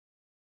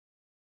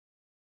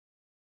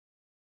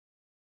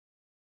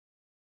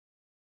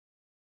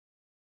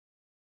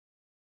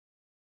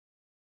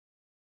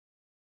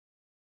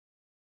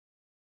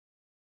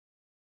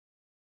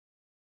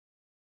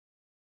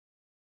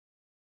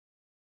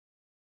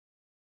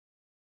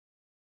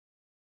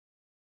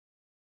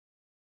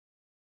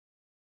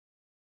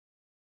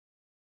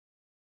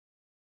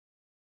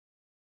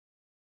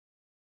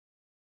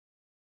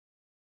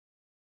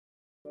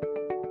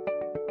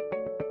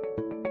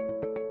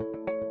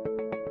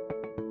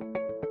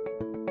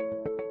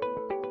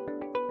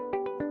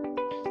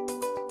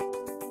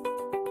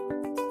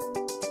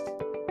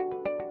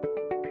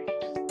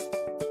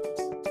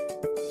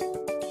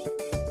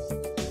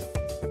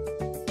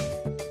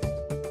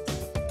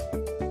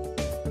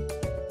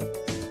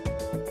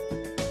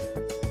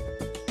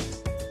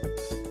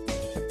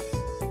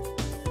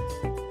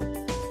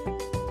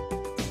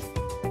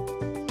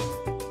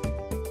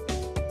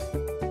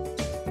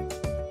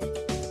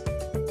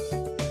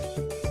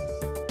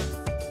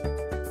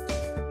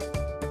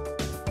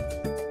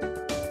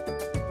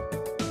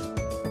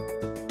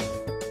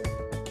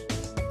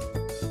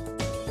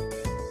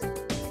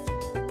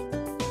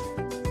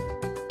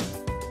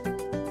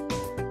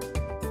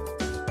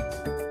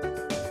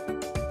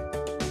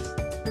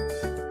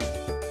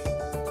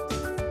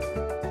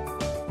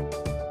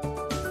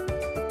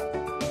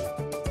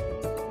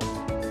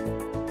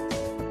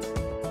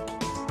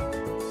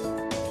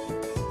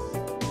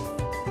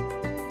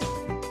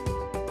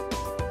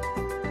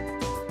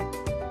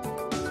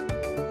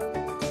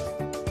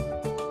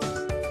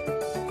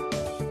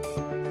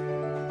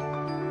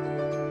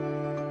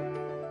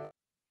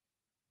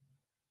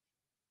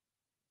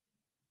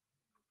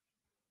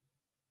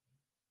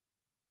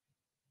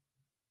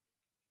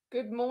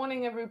Good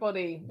morning,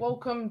 everybody.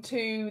 Welcome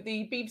to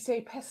the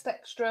BPCA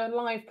PestExtra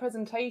live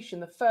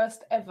presentation, the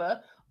first ever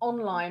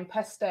online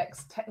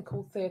PestEx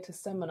technical theatre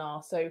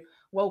seminar. So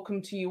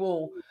welcome to you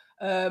all.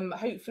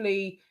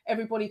 Hopefully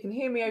everybody can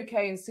hear me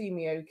okay and see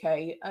me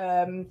okay.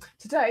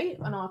 Today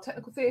on our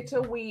technical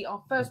theatre,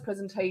 our first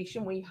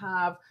presentation, we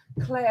have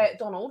Claire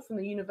Donald from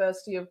the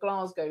University of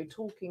Glasgow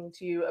talking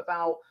to you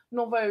about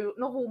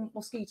novel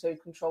mosquito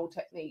control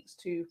techniques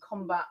to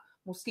combat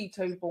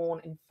mosquito-borne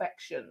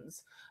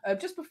infections.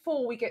 Just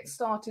before we get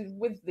started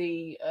with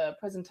the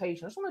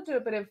presentation, I just want to do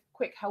a bit of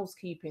quick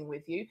housekeeping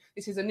with you.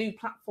 This is a new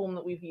platform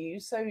that we've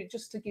used, so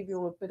just to give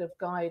you a bit of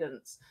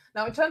guidance.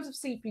 Now, in terms of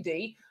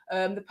CPD,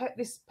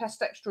 this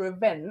PestExtra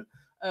event,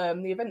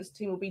 the events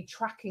team will be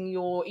tracking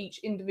each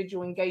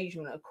individual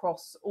engagement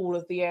across all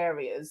of the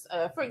areas.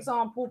 For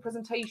example,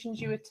 presentations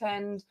you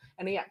attend,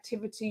 any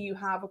activity you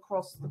have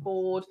across the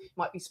board, you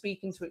might be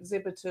speaking to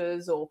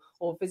exhibitors or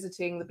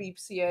visiting the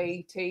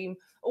BPCA team.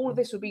 All of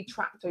this will be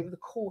tracked over the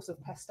course of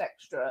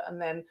PestExtra,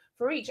 and then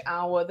for each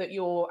hour that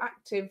you're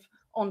active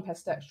on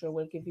PestExtra,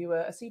 we'll give you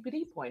a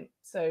CPD point.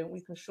 So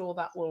we can ensure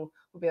that will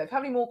be there. If you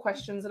have any more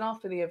questions, and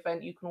after the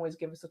event, you can always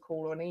give us a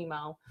call or an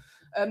email.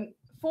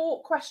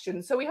 For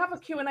questions, so we have a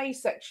Q&A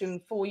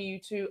section for you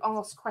to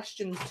ask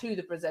questions to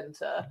the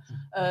presenter.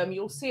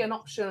 You'll see an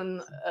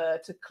option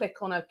to click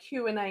on a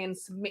Q&A and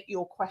submit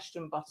your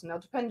question button. Now,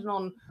 depending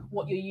on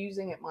what you're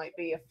using, it might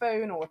be a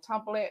phone or a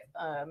tablet,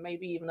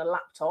 maybe even a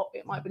laptop.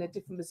 It might be in a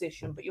different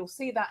position, but you'll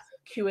see that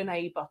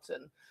Q&A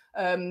button.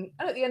 And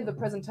at the end of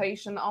the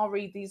presentation, I'll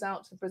read these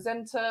out to the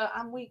presenter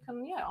and we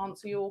can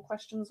answer your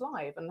questions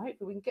live, and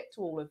hopefully we can get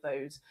to all of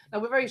those. Now,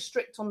 we're very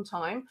strict on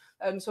time,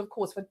 so of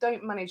course if I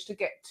don't manage to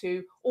get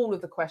to all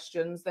of the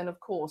questions, then of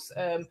course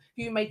if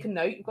you make a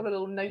note, you've got a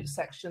little note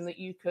section that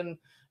you can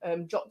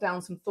jot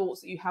down some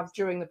thoughts that you have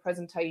during the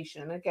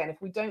presentation. And again,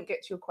 if we don't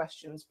get to your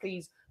questions,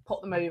 please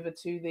pop them over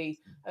to the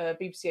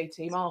BPCA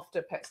team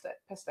after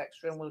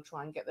PestExtra and we'll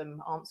try and get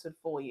them answered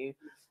for you.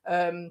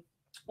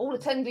 All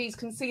attendees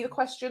can see the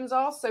questions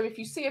asked, so if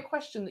you see a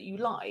question that you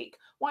like,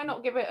 why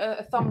not give it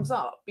a thumbs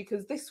up?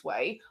 Because this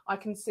way I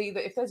can see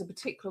that if there's a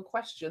particular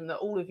question that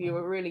all of you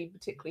are really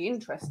particularly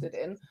interested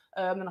in,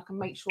 then I can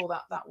make sure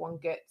that that one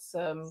gets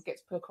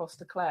put across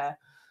to Claire.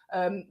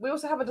 We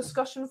also have a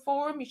discussion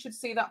forum. You should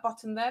see that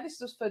button there.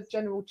 This is for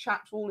general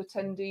chat to all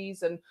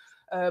attendees,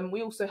 and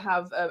we also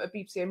have a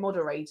BPCA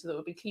moderator that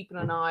will be keeping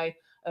an eye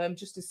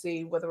just to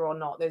see whether or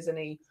not there's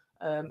any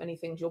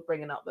things you're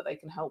bringing up that they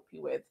can help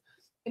you with.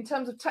 In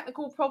terms of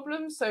technical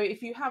problems, so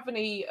if you have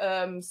any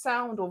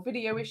sound or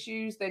video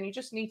issues, then you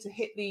just need to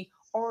hit the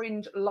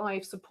orange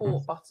live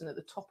support button at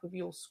the top of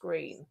your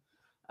screen.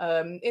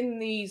 In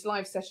these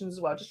live sessions as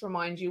well, just to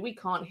remind you, we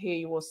can't hear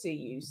you or see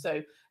you.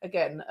 So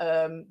again,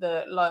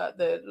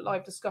 the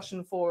live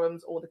discussion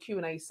forums or the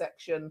Q&A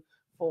section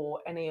for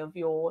any of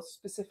your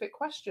specific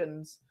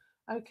questions.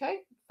 Okay,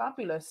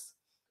 fabulous.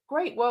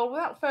 Great. Well,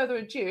 without further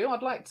ado,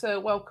 I'd like to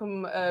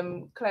welcome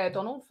Claire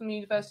Donald from the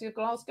University of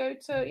Glasgow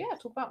to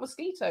talk about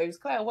mosquitoes.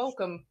 Claire,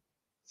 welcome.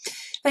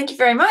 Thank you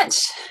very much.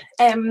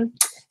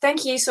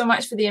 Thank you so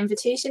much for the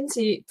invitation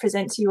to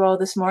present to you all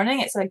this morning.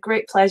 It's a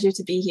great pleasure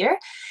to be here,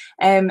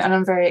 and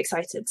I'm very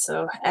excited.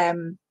 So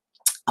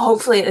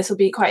hopefully this will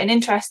be quite an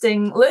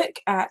interesting look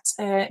at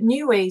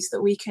new ways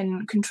that we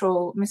can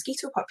control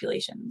mosquito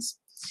populations.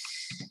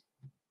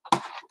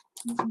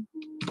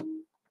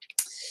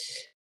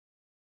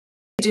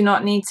 I do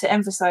not need to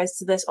emphasize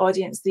to this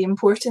audience the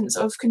importance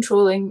of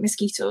controlling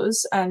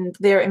mosquitoes and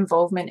their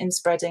involvement in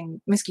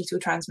spreading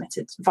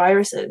mosquito-transmitted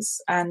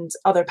viruses and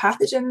other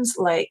pathogens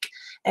like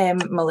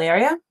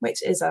malaria,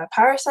 which is a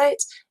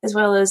parasite, as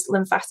well as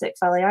lymphatic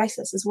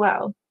filariasis as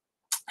well.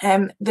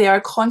 They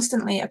are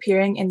constantly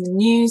appearing in the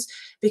news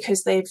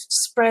because they've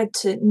spread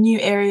to new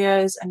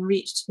areas and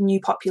reached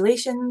new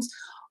populations,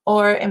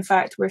 or in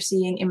fact, we're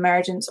seeing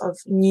emergence of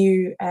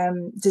new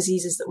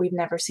diseases that we've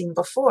never seen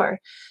before.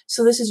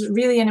 So this is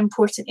really an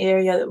important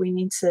area that we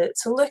need to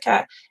look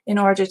at in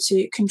order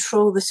to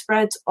control the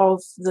spread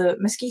of the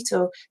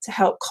mosquito to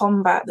help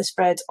combat the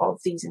spread of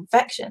these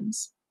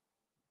infections.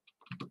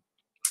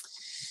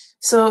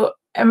 So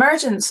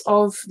emergence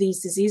of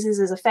these diseases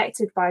is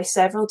affected by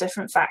several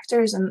different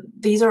factors, and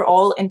these are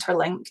all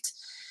interlinked.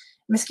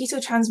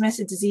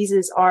 Mosquito-transmitted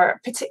diseases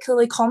are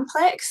particularly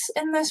complex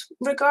in this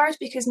regard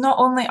because not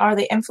only are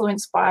they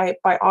influenced by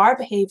our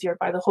behaviour,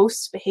 by the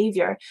host's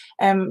behaviour,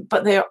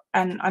 but they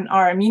and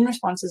our immune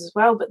responses as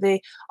well, but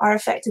they are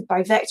affected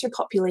by vector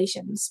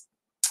populations.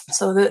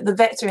 So the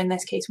vector in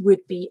this case would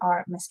be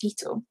our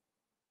mosquito.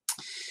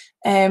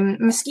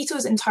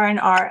 Mosquitoes in turn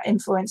are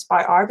influenced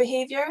by our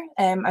behaviour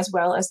as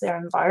well as their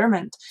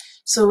environment.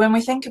 So when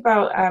we think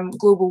about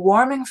global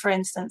warming, for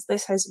instance,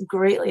 this has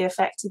greatly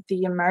affected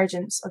the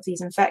emergence of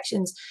these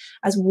infections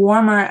as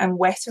warmer and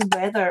wetter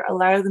weather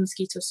allow the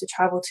mosquitoes to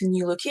travel to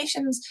new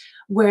locations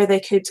where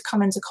they could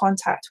come into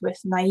contact with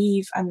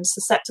naive and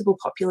susceptible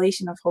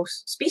population of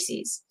host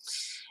species.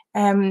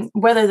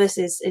 Whether this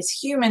is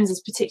humans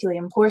is particularly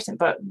important,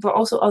 but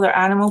also other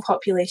animal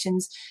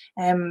populations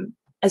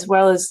as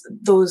well as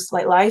those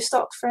like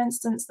livestock, for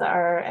instance, that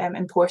are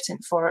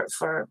important for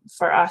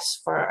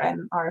us, for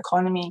our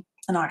economy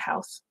and our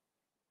health.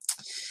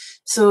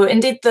 So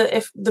indeed,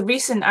 if the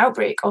recent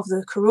outbreak of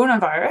the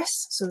coronavirus,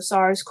 so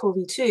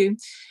SARS-CoV-2,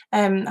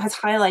 has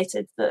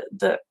highlighted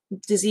that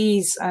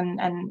disease and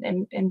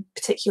in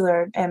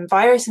particular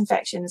virus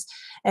infections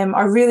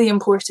are really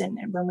important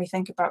when we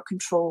think about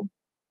control.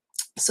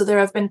 So there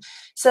have been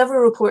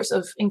several reports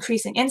of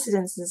increasing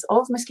incidences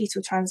of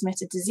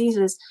mosquito-transmitted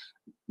diseases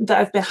that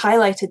have been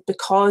highlighted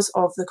because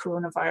of the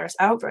coronavirus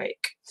outbreak.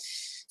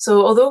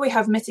 So although we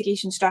have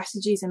mitigation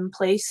strategies in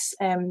place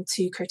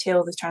to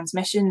curtail the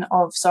transmission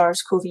of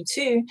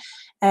SARS-CoV-2,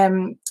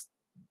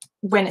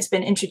 when it's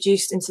been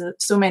introduced into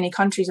so many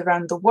countries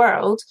around the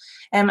world,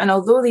 and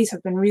although these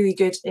have been really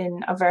good in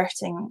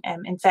averting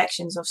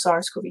infections of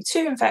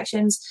SARS-CoV-2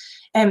 infections,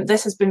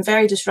 this has been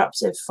very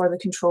disruptive for the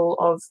control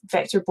of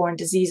vector-borne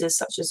diseases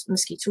such as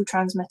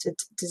mosquito-transmitted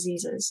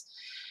diseases.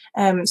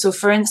 So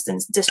for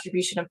instance,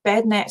 distribution of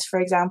bed nets, for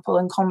example,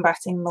 in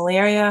combating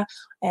malaria,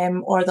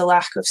 or the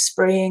lack of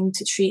spraying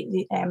to treat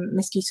the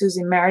mosquitoes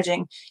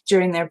emerging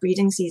during their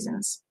breeding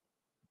seasons.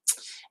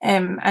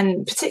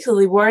 And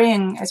particularly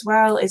worrying as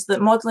well is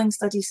that modelling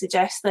studies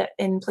suggest that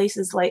in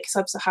places like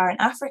sub-Saharan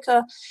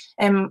Africa,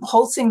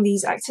 halting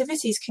these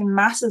activities can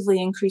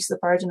massively increase the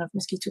burden of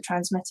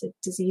mosquito-transmitted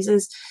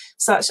diseases,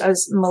 such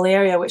as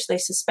malaria, which they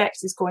suspect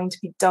is going to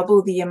be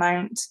double the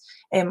amount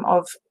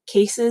of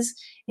cases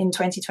in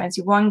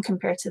 2021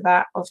 compared to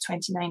that of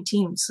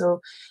 2019. So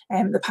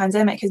the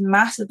pandemic has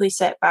massively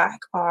set back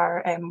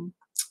our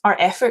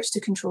efforts to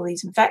control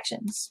these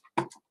infections.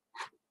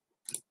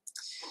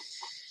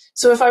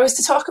 So if I was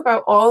to talk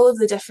about all of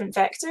the different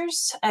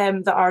vectors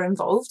that are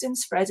involved in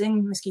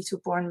spreading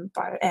mosquito-borne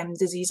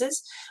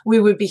diseases, we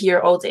would be here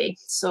all day.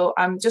 So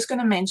I'm just going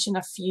to mention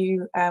a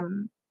few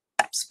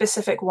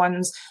specific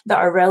ones that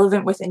are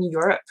relevant within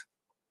Europe.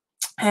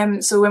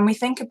 So when we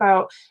think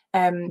about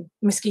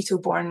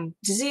mosquito-borne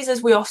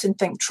diseases, we often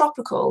think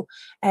tropical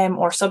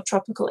or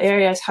subtropical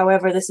areas.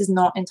 However, this is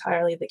not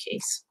entirely the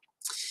case.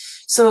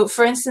 So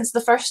for instance,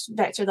 the first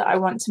vector that I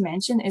want to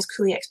mention is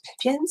Culex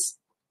pipiens.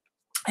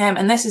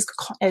 And this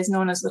is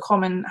known as the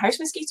common house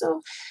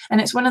mosquito, and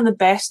it's one of the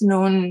best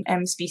known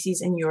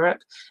species in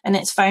Europe, and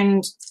it's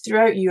found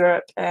throughout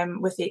Europe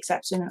with the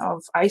exception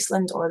of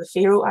Iceland or the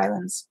Faroe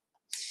Islands.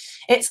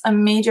 It's a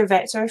major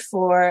vector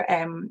for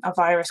a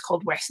virus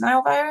called West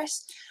Nile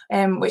virus,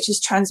 which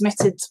is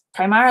transmitted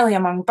primarily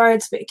among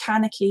birds, but it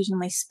can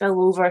occasionally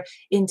spill over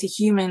into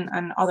human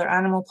and other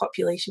animal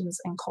populations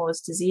and cause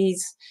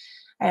disease.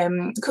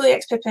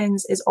 Culex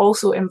pipiens is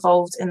also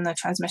involved in the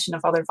transmission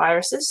of other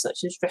viruses, such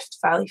as Rift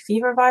Valley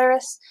fever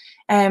virus,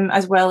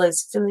 as well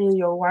as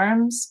filarial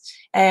worms,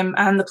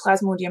 and the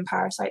Plasmodium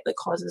parasite that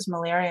causes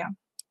malaria.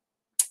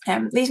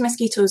 These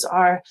mosquitoes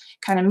are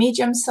kind of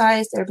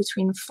medium-sized. They're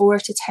between 4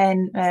 to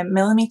 10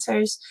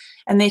 millimeters,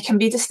 and they can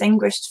be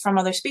distinguished from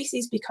other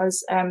species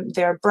because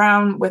they're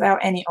brown without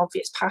any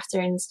obvious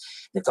patterns.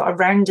 They've got a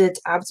rounded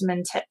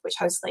abdomen tip which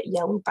has like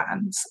yellow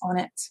bands on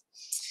it.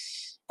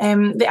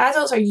 The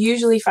adults are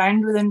usually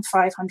found within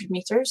 500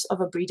 meters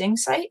of a breeding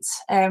site,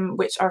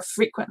 which are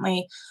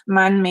frequently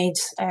man-made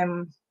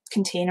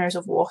containers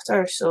of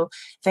water. So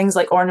things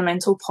like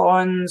ornamental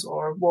ponds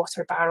or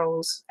water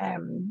barrels,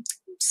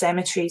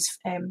 cemeteries,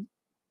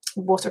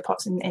 water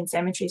pots in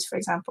cemeteries, for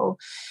example.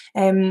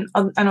 And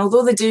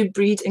although they do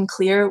breed in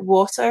clear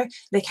water,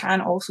 they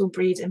can also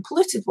breed in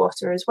polluted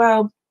water as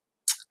well.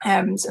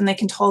 And they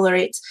can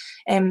tolerate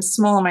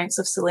small amounts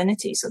of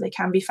salinity, so they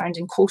can be found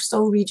in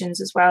coastal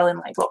regions as well, in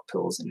like rock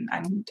pools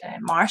and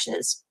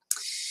marshes.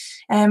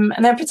 And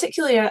they're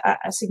particularly a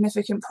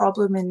significant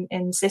problem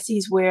in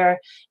cities where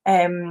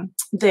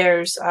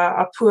there's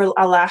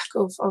a lack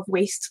of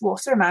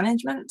wastewater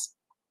management.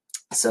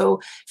 So,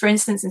 for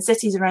instance, in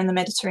cities around the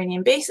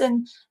Mediterranean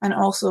basin, and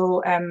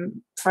also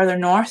further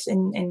north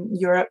in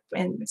Europe,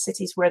 in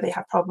cities where they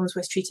have problems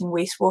with treating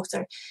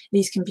wastewater,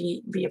 these can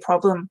be a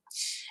problem.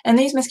 And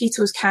these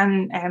mosquitoes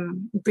can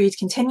breed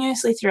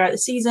continuously throughout the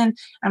season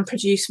and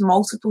produce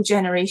multiple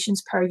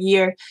generations per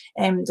year,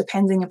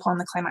 depending upon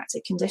the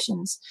climatic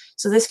conditions.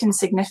 So this can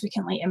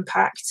significantly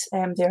impact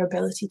their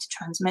ability to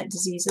transmit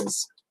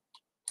diseases.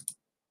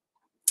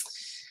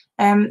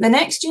 The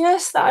next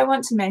genus that I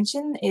want to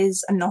mention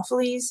is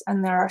Anopheles,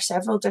 and there are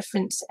several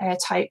different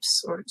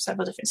types or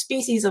several different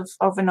species of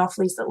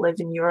Anopheles that live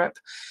in Europe.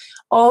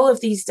 All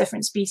of these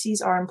different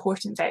species are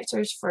important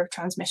vectors for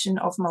transmission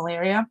of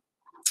malaria.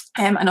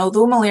 And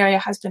although malaria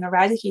has been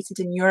eradicated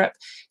in Europe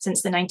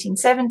since the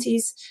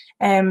 1970s,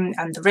 and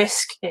the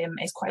risk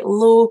is quite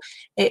low,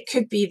 it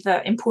could be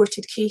that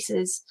imported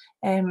cases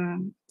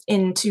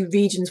into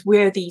regions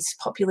where these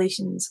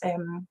populations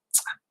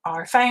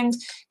are found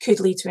could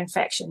lead to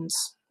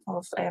infections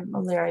of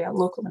malaria,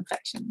 local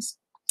infections.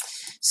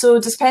 So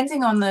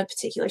depending on the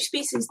particular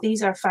species,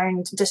 these are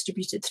found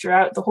distributed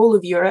throughout the whole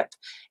of Europe.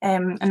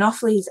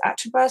 Anopheles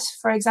atribus,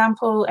 for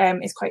example,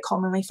 is quite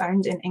commonly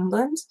found in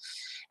England.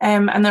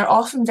 And they're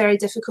often very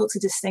difficult to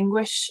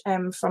distinguish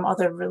from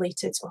other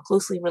related or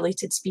closely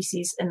related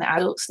species in the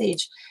adult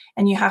stage.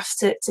 And you have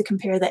to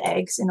compare the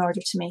eggs in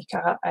order to make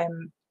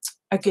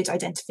a good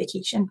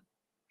identification.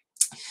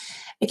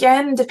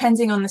 Again,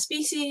 depending on the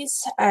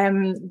species,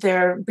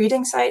 their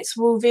breeding sites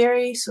will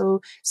vary.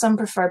 So some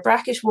prefer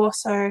brackish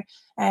water,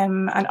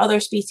 and other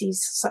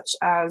species such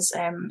as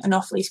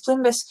Anopheles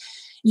plumbus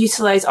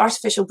utilize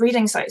artificial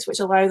breeding sites, which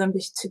allow them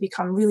to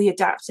become really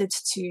adapted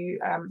to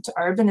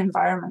urban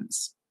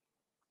environments.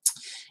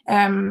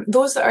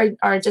 Those that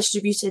are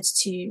distributed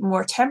to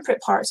more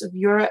temperate parts of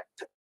Europe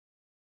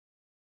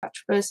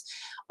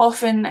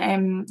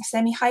often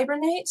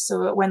semi-hibernate,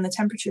 so when the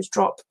temperatures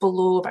drop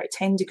below about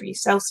 10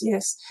 degrees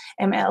Celsius,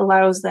 it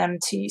allows them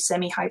to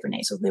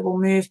semi-hibernate. So they will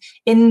move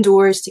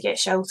indoors to get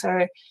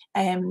shelter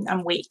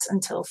and wait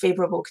until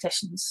favourable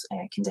conditions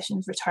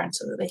return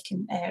so that they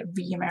can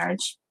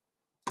re-emerge.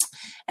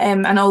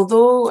 And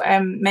although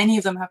many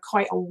of them have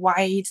quite a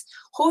wide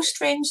host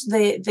range,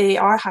 they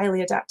are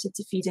highly adapted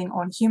to feeding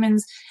on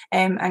humans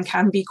and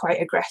can be quite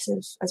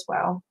aggressive as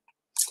well.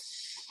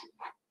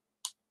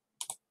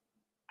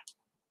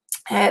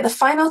 The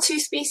final two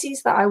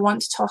species that I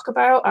want to talk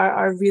about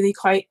are really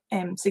quite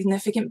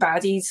significant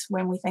baddies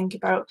when we think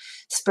about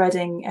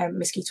spreading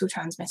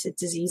mosquito-transmitted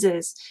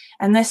diseases.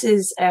 And this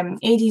is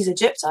Aedes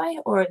aegypti,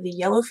 or the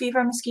yellow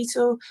fever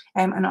mosquito,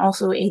 and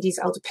also Aedes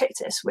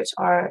albopictus,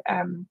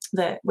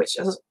 which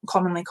is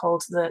commonly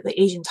called the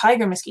Asian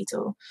tiger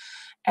mosquito.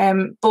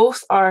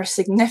 Both are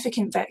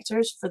significant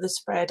vectors for the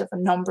spread of a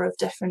number of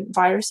different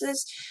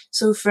viruses.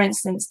 So, for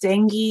instance,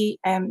 dengue,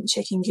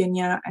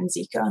 chikungunya, and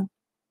Zika.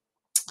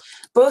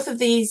 Both of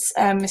these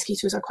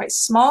mosquitoes are quite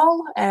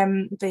small.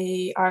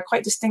 They are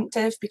quite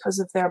distinctive because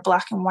of their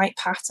black and white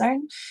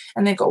pattern,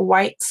 and they've got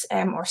white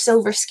or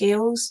silver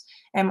scales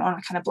on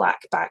a kind of black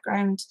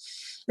background.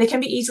 They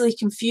can be easily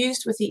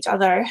confused with each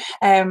other,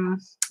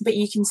 but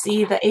you can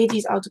see that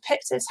Aedes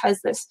albopictus has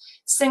this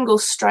single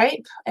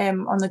stripe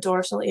on the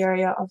dorsal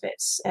area of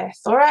its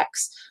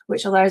thorax,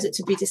 which allows it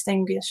to be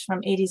distinguished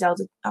from Aedes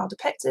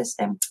albopictus,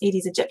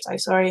 Aedes aegypti,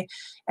 sorry,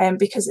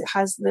 because it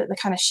has the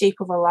kind of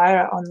shape of a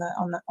lyre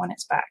on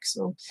its back,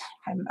 so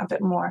a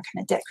bit more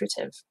kind of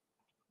decorative.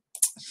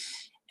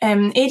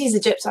 Aedes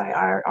aegypti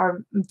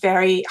are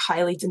very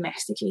highly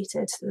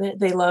domesticated.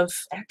 They love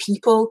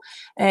people,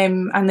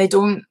 and they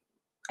don't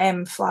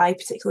fly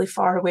particularly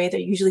far away. They're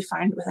usually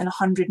found within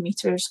 100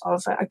 meters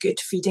of a good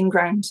feeding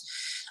ground.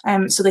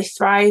 So they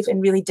thrive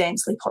in really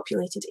densely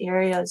populated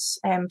areas,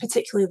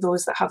 particularly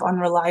those that have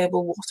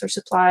unreliable water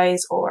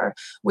supplies or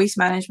waste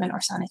management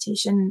or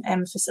sanitation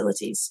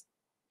facilities.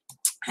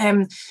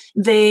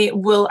 They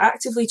will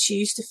actively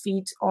choose to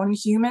feed on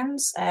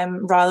humans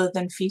rather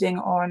than feeding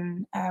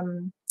on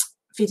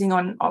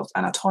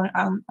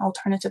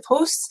alternative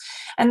hosts,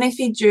 and they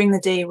feed during the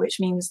day, which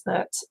means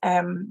that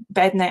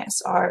bed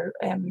nets are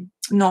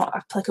not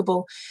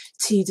applicable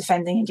to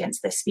defending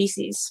against this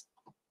species.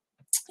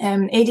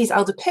 Aedes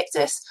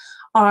albopictus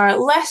are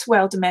less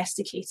well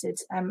domesticated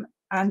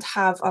and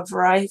have a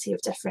variety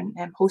of different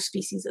host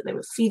species that they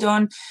would feed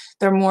on.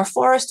 They're more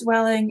forest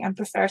dwelling and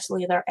prefer to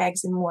lay their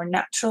eggs in more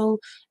natural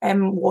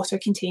water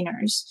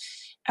containers.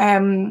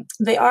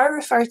 They are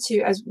referred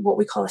to as what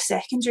we call a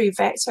secondary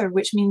vector,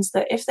 which means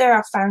that if they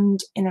are found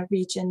in a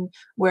region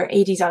where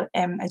Aedes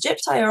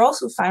aegypti are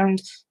also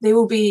found, they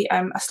will be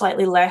a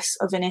slightly less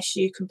of an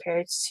issue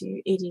compared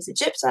to Aedes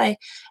aegypti.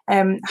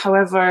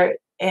 However,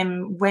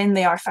 when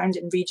they are found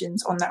in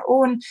regions on their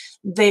own,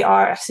 they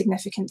are a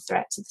significant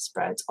threat to the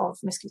spread of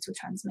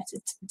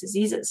mosquito-transmitted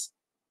diseases.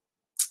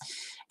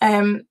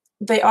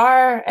 They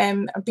are,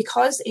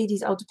 because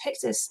Aedes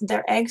albopictus,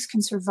 their eggs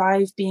can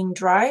survive being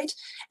dried,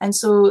 and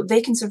so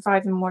they can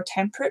survive in more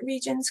temperate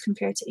regions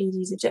compared to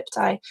Aedes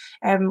aegypti,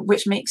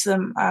 which makes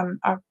them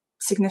a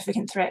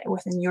significant threat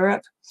within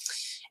Europe.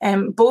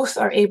 Both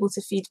are able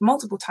to feed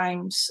multiple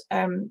times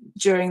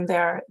during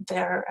their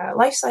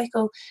life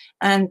cycle,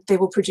 and they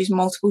will produce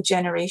multiple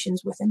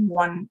generations within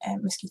one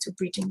mosquito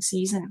breeding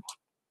season.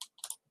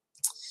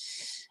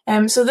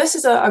 So this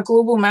is a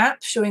global map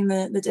showing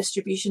the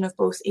distribution of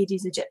both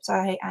Aedes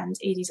aegypti and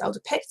Aedes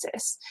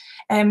albopictus.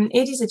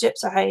 Aedes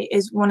aegypti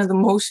is one of the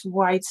most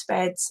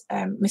widespread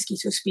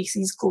mosquito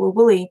species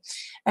globally.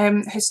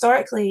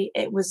 Historically,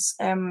 it was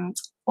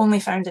only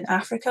found in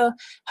Africa.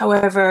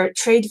 However,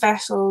 trade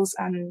vessels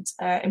and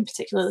in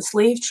particular the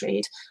slave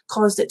trade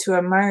caused it to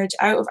emerge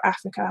out of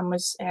Africa and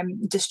was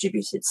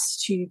distributed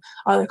to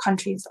other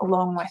countries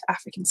along with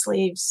African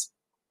slaves.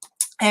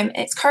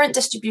 Its current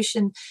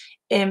distribution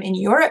in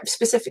Europe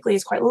specifically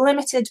is quite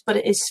limited, but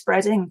it is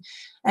spreading.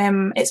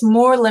 It's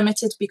more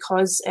limited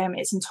because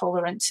it's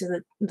intolerant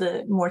to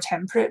the more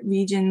temperate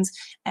regions,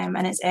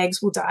 and its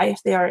eggs will die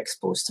if they are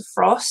exposed to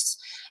frost.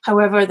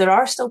 However, there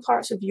are still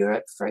parts of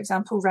Europe, for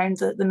example, around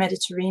the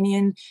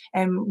Mediterranean,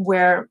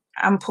 where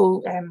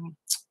ample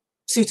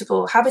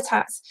suitable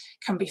habitats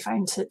can be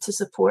found to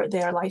support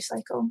their life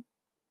cycle.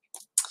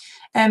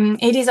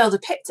 Aedes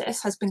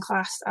albopictus has been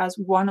classed as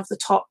one of the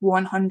top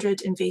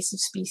 100 invasive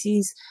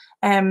species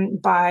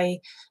by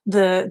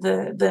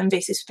the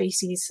invasive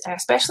species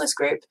specialist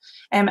group,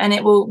 and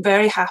it will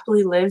very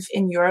happily live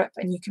in Europe,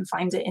 and you can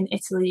find it in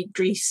Italy,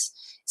 Greece,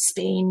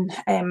 Spain,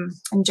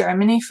 and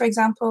Germany, for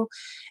example.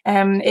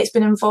 It's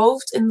been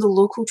involved in the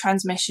local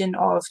transmission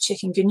of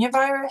chikungunya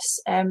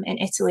virus in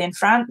Italy and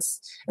France,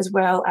 as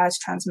well as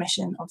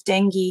transmission of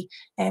dengue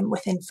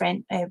within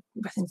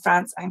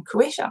France and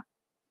Croatia.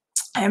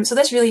 So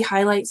this really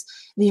highlights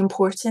the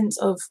importance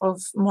of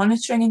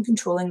monitoring and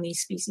controlling these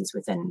species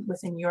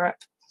within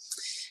Europe.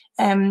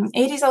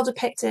 Aedes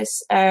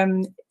albopictus,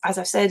 as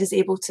I've said, is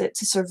able to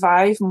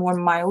survive more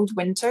mild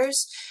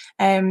winters.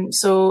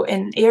 So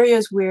in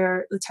areas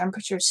where the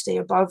temperatures stay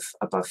above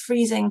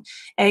freezing,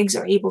 eggs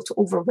are able to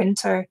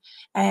overwinter,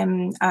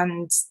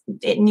 and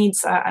it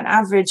needs an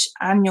average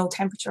annual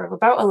temperature of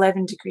about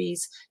 11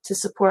 degrees to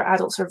support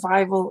adult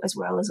survival, as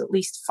well as at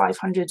least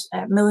 500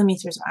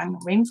 millimeters of annual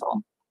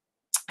rainfall.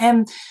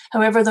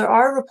 However, there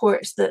are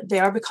reports that they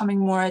are becoming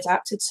more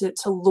adapted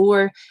to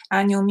lower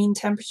annual mean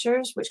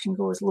temperatures, which can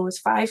go as low as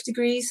 5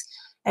 degrees,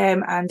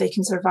 and they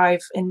can survive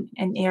in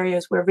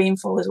areas where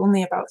rainfall is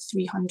only about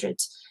 300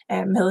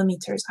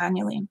 millimeters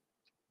annually.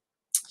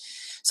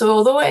 So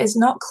although it is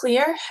not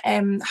clear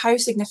how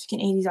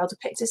significant Aedes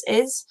albopictus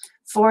is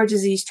for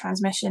disease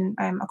transmission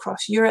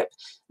across Europe,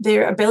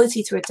 their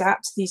ability to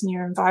adapt to these new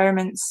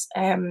environments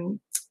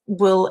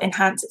will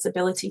enhance its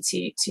ability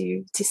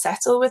to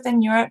settle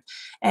within Europe,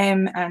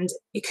 and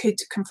it could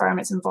confirm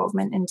its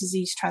involvement in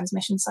disease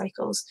transmission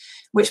cycles,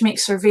 which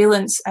makes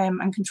surveillance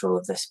and control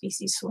of this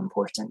species so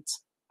important.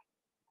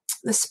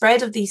 The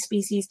spread of these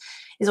species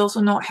is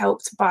also not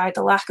helped by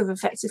the lack of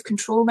effective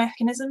control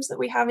mechanisms that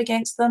we have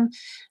against them,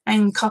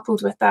 and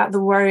coupled with that,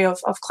 the worry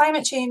of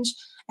climate change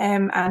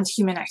and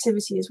human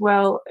activity as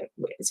well.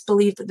 It's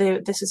believed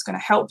that this is going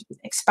to help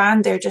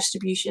expand their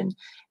distribution,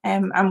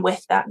 and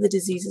with that, the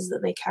diseases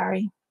that they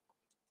carry.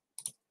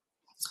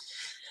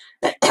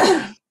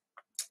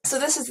 So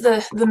this is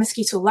the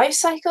mosquito life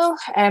cycle.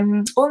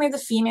 Only the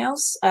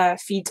females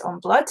feed on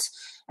blood,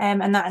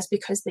 and that is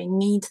because they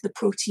need the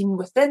protein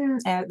within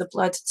the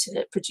blood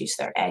to produce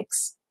their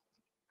eggs.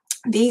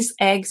 These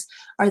eggs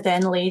are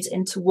then laid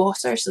into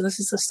water, so this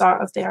is the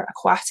start of their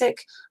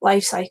aquatic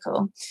life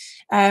cycle.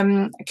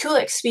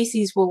 Culex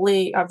species will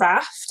lay a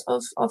raft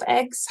of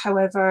eggs.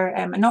 However,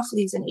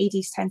 Anopheles and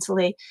Aedes tend to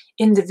lay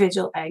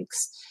individual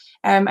eggs,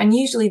 and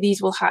usually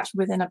these will hatch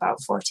within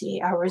about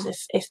 48 hours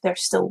if they're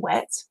still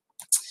wet.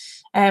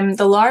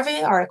 The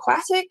larvae are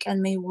aquatic,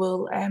 and they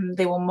will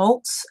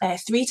molt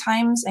 3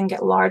 times and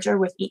get larger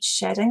with each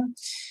shedding.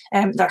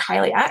 They're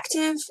highly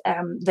active.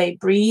 They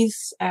breathe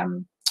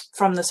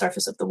from the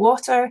surface of the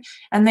water,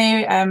 and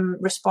they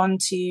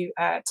respond to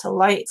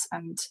light,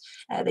 and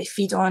they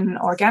feed on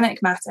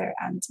organic matter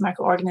and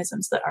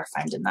microorganisms that are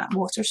found in that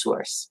water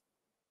source.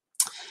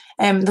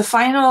 The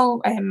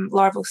final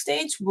larval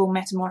stage will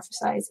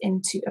metamorphosize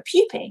into a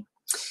pupae.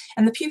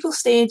 And the pupal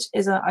stage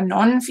is a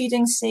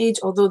non-feeding stage,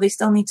 although they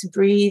still need to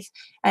breathe,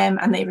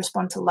 and they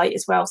respond to light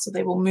as well. So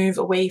they will move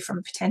away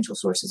from potential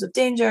sources of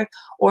danger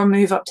or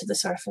move up to the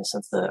surface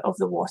of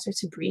the water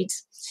to breed.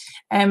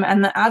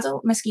 And the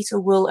adult mosquito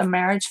will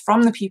emerge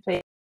from the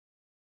pupae,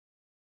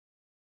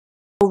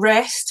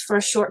 rest for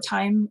a short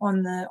time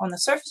on the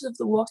surface of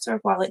the water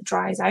while it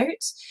dries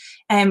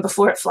out,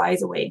 before it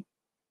flies away.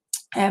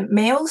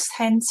 Males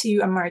tend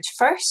to emerge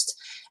first,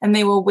 and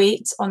they will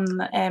wait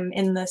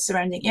in the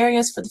surrounding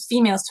areas for the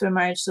females to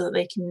emerge so that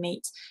they can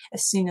mate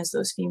as soon as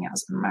those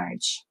females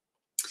emerge.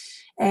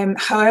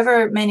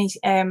 However,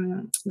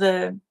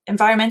 the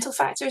environmental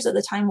factors at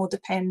the time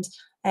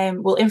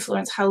will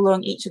influence how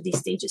long each of these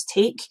stages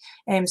take.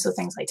 So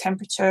things like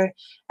temperature,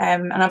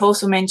 and I've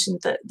also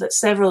mentioned that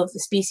several of the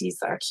species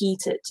that are key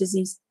to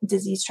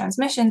disease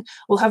transmission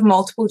will have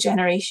multiple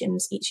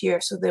generations each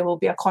year. So there will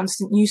be a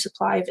constant new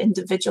supply of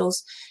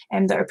individuals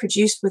that are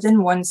produced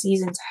within one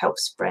season to help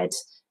spread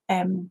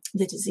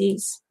the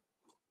disease.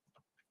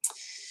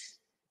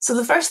 So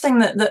the first thing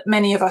that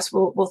many of us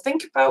will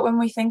think about when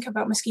we think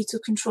about mosquito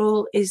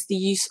control is the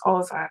use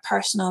of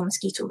personal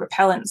mosquito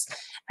repellents.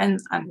 And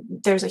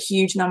there's a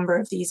huge number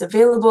of these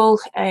available,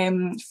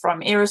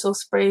 from aerosol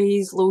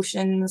sprays,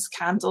 lotions,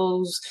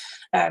 candles,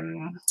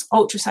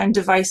 ultrasound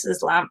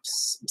devices,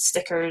 lamps,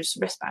 stickers,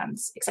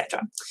 wristbands,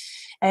 etc.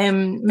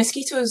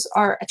 Mosquitoes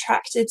are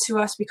attracted to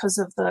us because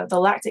of the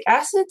lactic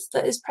acid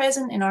that is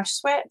present in our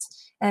sweat,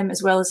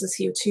 as well as the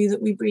CO2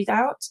 that we breathe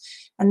out.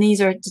 And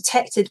these are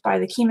detected by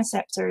the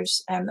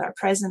chemoreceptors that are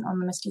present on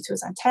the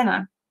mosquito's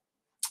antenna.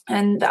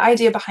 And the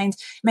idea behind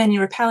many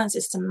repellents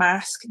is to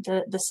mask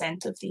the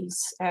scent of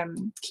these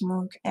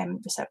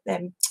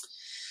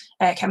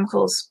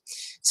chemicals.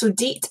 So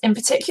DEET in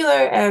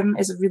particular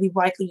is a really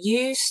widely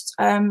used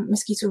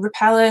mosquito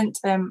repellent,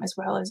 as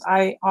well as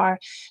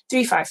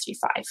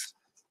IR3535.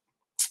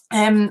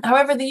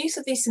 However, the use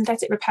of these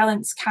synthetic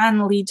repellents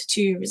can lead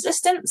to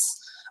resistance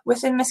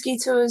within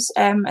mosquitoes,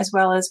 as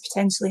well as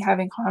potentially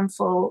having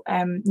harmful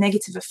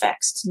negative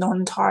effects to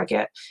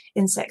non-target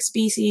insect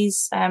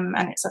species,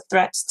 and it's a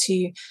threat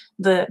to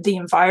the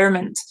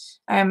environment.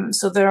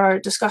 So there are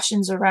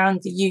discussions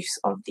around the use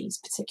of these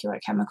particular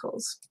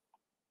chemicals.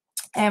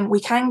 We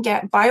can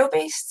get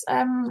bio-based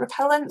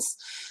repellents,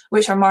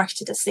 which are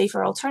marketed as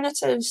safer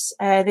alternatives.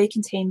 They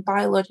contain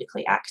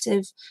biologically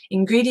active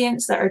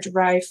ingredients that are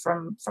derived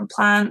from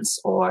plants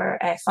or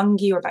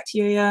fungi or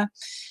bacteria.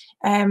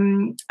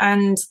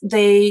 And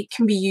they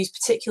can be used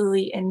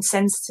particularly in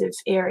sensitive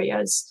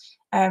areas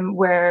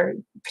where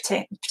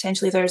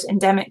potentially there's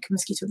endemic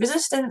mosquito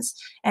resistance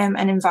and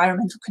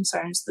environmental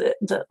concerns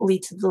that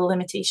lead to the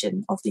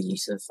limitation of the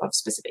use of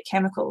specific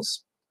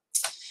chemicals.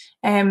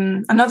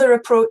 Another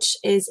approach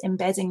is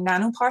embedding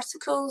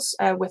nanoparticles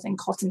within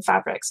cotton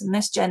fabrics, and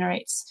this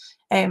generates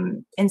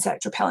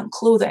insect repellent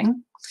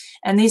clothing.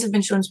 And these have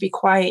been shown to be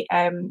quite,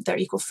 they're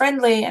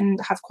eco-friendly and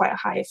have quite a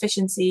high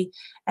efficiency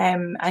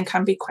and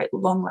can be quite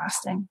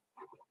long-lasting.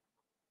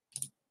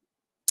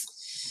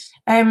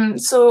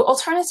 So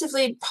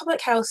alternatively,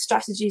 public health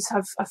strategies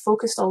have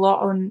focused a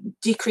lot on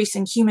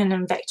decreasing human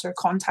and vector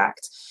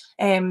contact.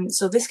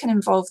 So this can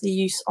involve the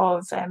use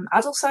of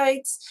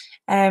adulticides,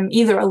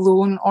 either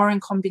alone or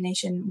in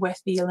combination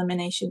with the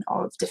elimination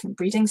of different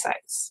breeding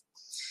sites.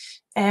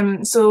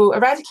 So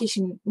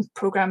eradication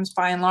programs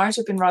by and large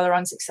have been rather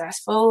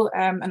unsuccessful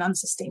and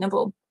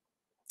unsustainable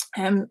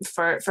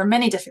for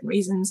many different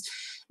reasons.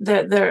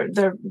 They're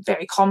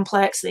very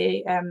complex.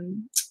 They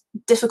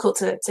difficult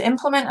to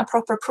implement a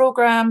proper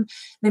program.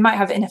 They might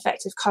have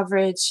ineffective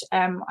coverage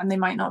and they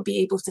might not be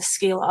able to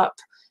scale up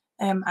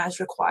as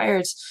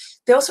required.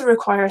 They also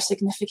require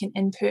significant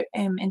input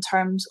in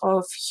terms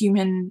of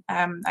human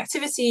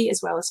activity as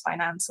well as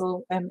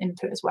financial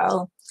input as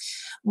well.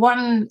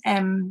 One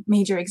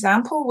major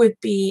example would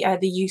be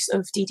the use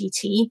of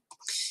DDT.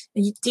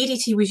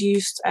 DDT was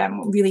used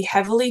really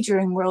heavily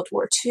during World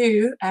War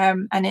II,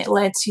 and it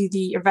led to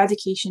the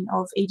eradication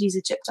of Aedes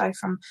aegypti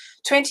from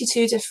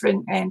 22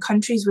 different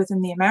countries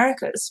within the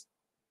Americas.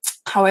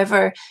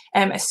 However,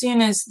 as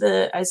soon as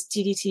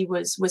DDT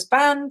was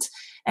banned,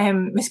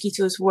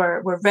 mosquitoes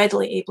were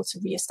readily able to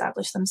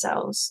re-establish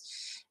themselves.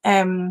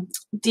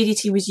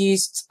 DDT was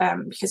used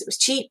because it was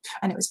cheap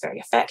and it was very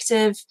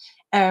effective.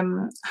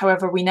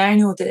 However, we now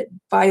know that it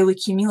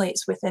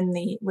bioaccumulates within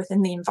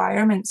the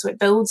environment, so it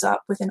builds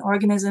up within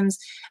organisms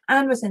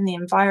and within the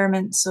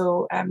environment.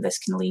 So this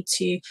can lead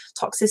to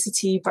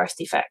toxicity, birth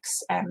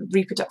defects,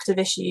 reproductive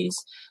issues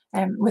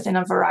within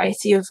a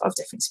variety of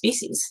different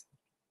species.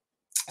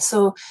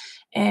 So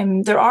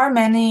there are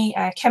many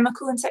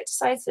chemical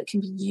insecticides that can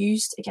be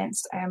used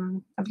against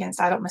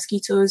adult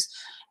mosquitoes.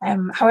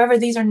 However,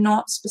 these are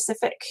not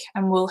specific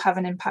and will have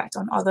an impact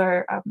on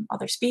other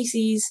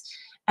species.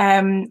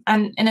 And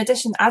in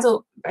addition,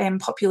 adult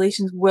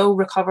populations will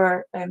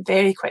recover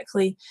very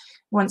quickly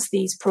once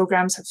these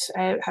programs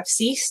have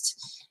ceased.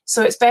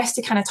 So it's best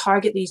to kind of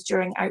target these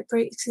during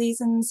outbreak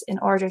seasons in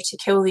order to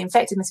kill the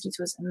infected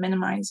mosquitoes and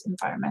minimize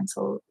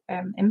environmental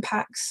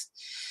impacts.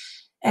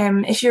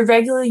 If you're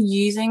regularly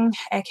using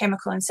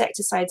chemical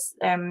insecticides,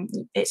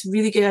 it's a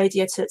really good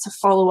idea to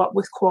follow up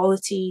with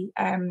quality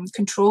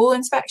control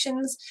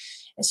inspections,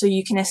 so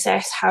you can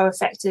assess how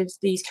effective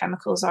these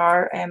chemicals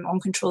are on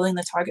controlling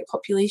the target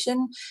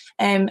population,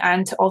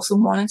 and to also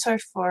monitor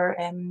for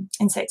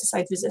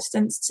insecticide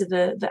resistance to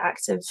the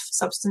active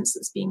substance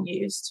that's being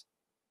used.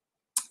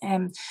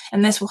 And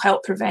this will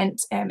help prevent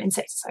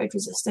insecticide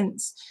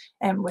resistance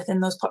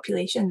within those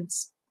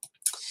populations.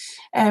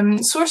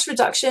 Source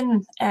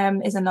reduction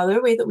is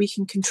another way that we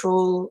can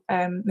control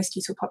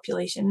mosquito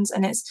populations,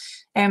 and it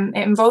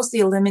involves the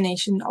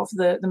elimination of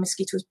the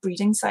mosquito's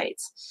breeding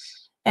sites.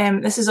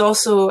 This is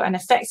also an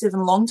effective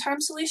and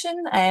long-term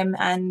solution,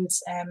 and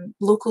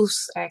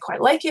locals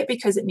quite like it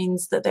because it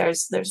means that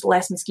there's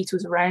less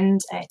mosquitoes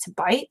around to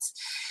bite.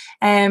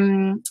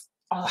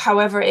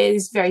 However, it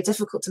is very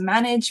difficult to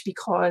manage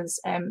because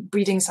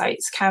breeding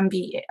sites can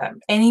be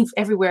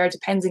everywhere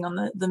depending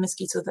on the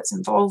mosquito that's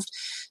involved.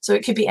 So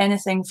it could be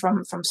anything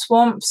from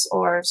swamps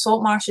or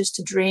salt marshes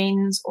to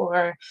drains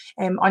or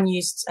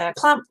unused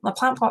plant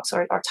pots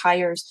or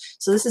tires.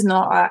 So this is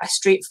not a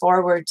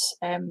straightforward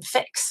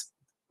fix.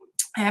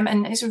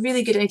 And it's a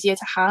really good idea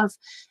to have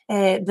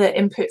the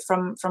input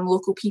from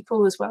local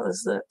people as well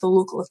as the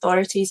local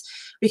authorities,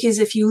 because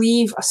if you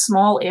leave a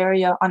small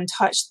area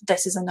untouched,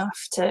 this is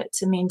enough to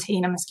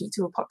maintain a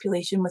mosquito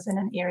population within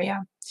an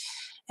area.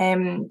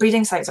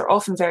 Breeding sites are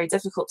often very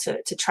difficult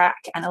to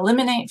track and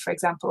eliminate. For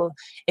example,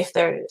 if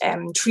they're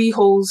tree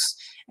holes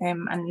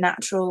and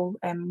natural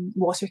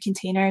water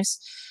containers.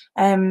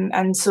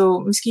 And so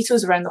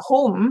mosquitoes around the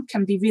home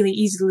can be really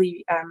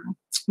easily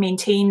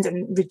maintained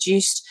and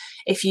reduced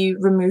if you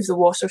remove the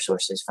water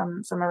sources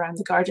from around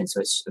the garden.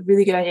 So it's a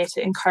really good idea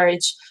to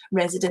encourage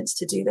residents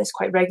to do this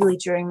quite regularly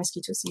during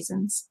mosquito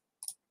seasons.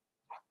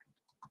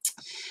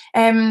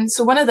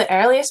 So one of the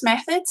earliest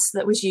methods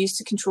that was used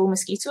to control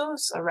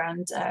mosquitoes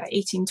around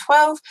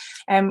 1812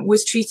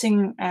 was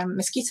treating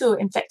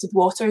mosquito-infected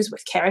waters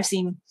with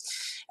kerosene.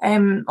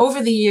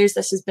 Over the years,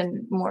 this has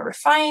been more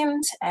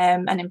refined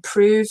and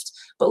improved,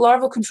 but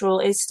larval control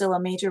is still a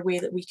major way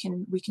that we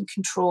can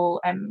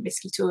control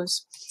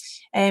mosquitoes.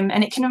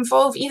 And it can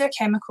involve either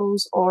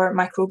chemicals or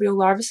microbial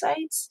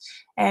larvicides,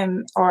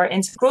 or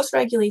insect growth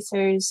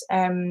regulators,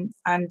 and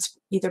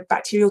either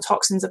bacterial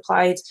toxins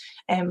applied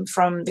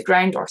from the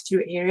ground or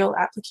through aerial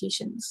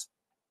applications.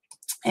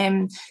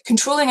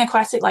 Controlling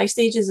aquatic life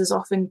stages is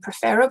often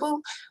preferable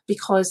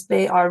because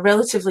they are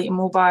relatively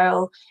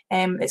immobile,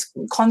 it's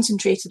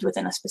concentrated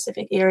within a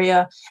specific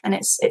area, and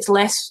it's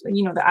less,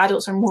 the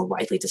adults are more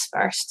widely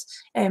dispersed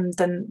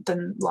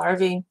than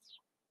larvae.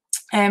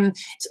 So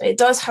it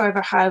does,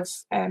 however,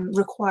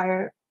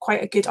 require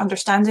quite a good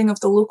understanding of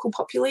the local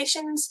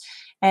populations,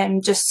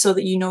 just so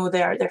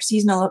that their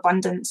seasonal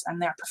abundance and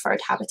their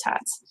preferred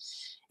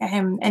habitats.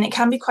 And it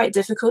can be quite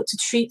difficult to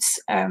treat,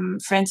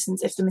 for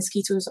instance, if the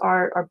mosquitoes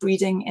are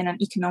breeding in an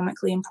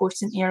economically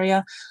important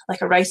area,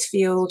 like a rice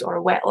field or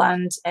a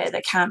wetland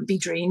that can't be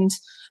drained,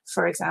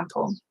 for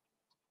example.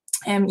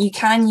 You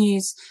can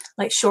use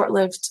like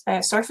short-lived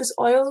surface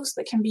oils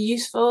that can be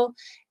useful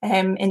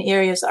in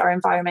areas that are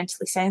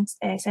environmentally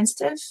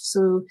sensitive.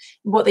 So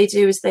what they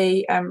do is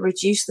they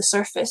reduce the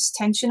surface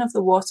tension of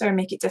the water and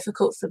make it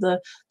difficult for the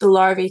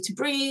larvae to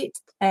breed,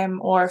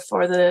 or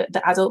for the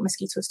adult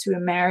mosquitoes to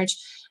emerge,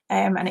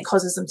 and it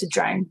causes them to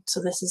drown.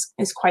 So this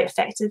is quite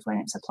effective when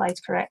it's applied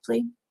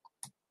correctly.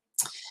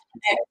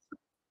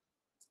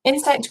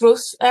 Insect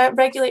growth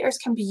regulators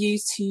can be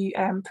used to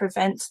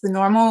prevent the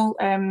normal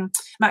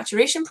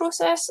maturation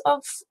process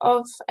of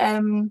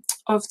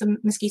the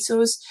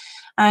mosquitoes,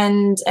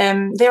 and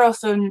they're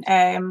often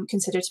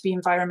considered to be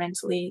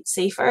environmentally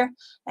safer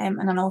and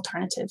an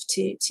alternative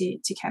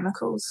to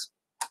chemicals.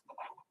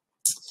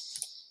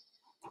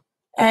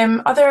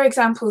 Other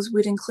examples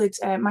would include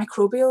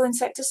microbial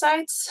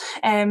insecticides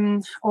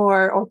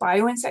or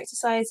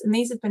bioinsecticides, and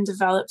these have been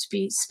developed to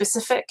be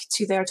specific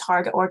to their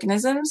target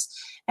organisms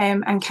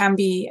and can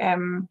be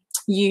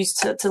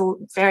used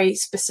to very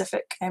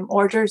specific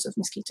orders of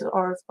mosquito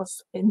or of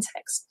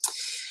insects.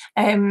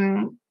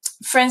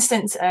 For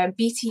instance,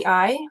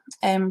 BTI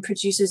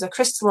produces a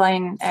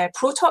crystalline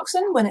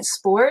protoxin when it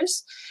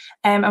spores,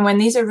 and when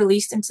these are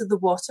released into the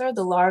water,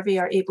 the larvae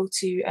are able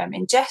to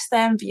ingest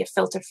them via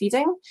filter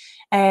feeding,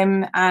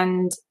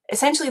 and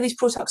essentially these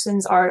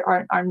protoxins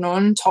are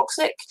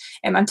non-toxic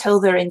until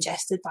they're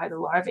ingested by the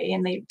larvae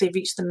and they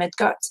reach the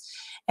midgut.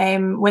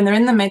 When they're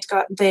in the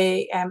midgut,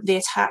 they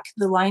attack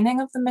the lining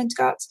of the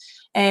midgut,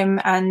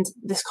 and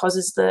this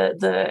causes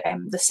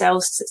the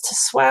cells to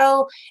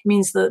swell. It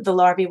means the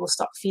larvae will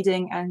stop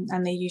feeding,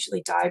 and they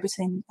usually die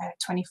within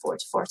 24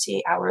 to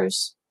 48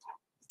 hours.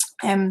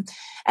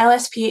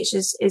 LSPH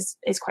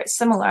is quite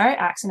similar,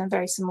 acts in a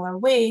very similar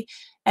way.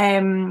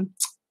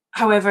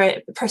 However,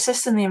 it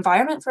persists in the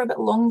environment for a bit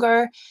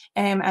longer,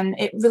 and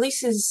it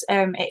releases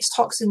its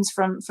toxins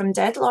from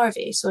dead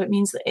larvae. So it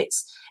means that it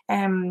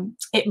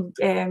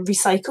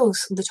recycles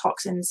the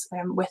toxins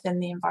within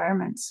the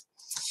environment.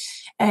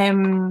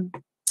 And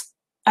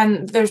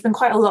there's been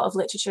quite a lot of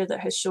literature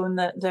that has shown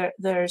that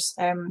there's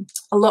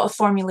a lot of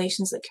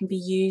formulations that can be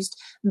used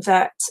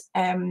that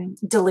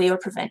delay or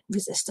prevent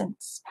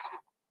resistance.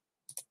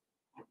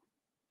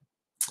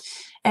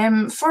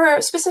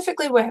 For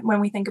specifically when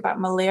we think about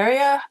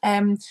malaria,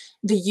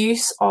 the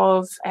use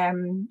of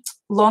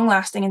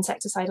long-lasting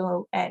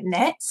insecticidal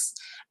nets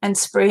and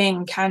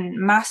spraying can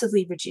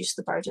massively reduce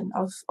the burden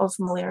of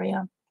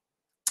malaria.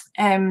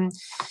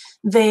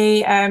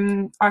 They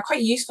are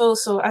quite useful.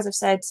 So as I've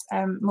said,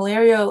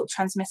 malarial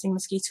transmitting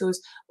mosquitoes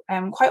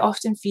quite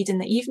often feed in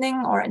the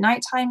evening or at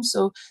night time.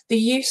 So the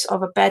use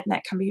of a bed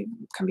net can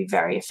be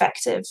very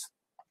effective.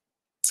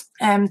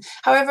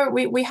 However,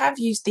 we have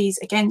used these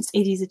against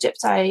Aedes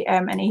aegypti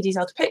and Aedes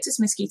albopictus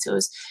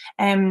mosquitoes.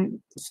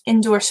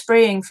 Indoor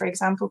spraying, for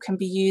example, can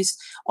be used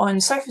on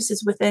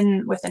surfaces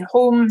within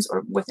homes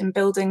or within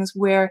buildings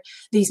where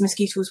these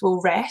mosquitoes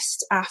will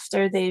rest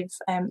after they've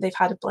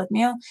had a blood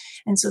meal,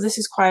 and so this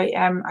is quite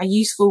a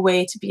useful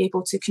way to be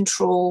able to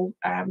control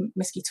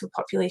mosquito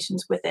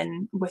populations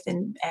within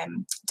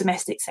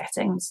domestic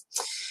settings.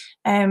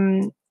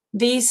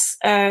 These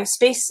they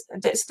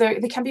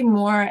can be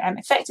more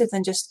effective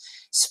than just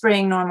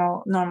spraying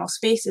normal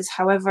spaces.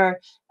 However,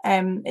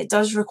 it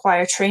does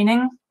require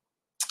training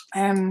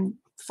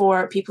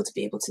for people to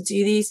be able to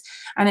do these,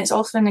 and it's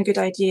often a good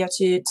idea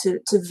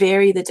to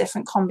vary the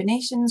different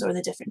combinations or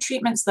the different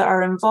treatments that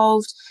are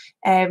involved,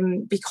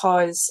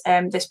 because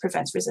this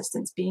prevents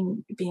resistance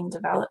being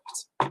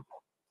developed.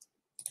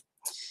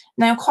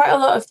 Now, quite a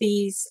lot of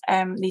these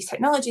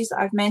technologies that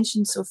I've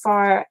mentioned so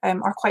far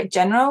are quite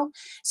general,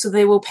 so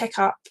they will pick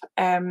up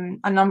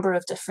a number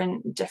of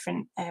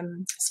different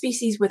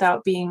species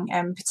without being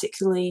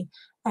particularly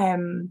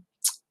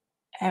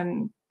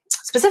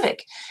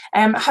specific.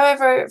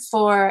 However,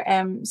 for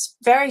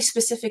very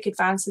specific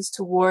advances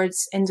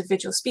towards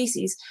individual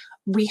species,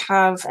 we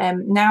have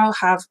now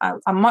have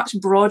a much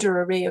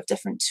broader array of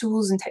different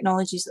tools and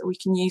technologies that we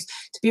can use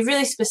to be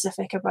really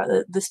specific about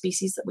the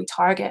species that we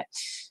target.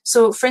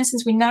 So, for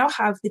instance, we now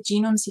have the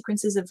genome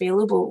sequences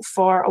available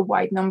for a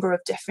wide number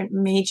of different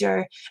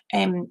major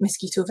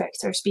mosquito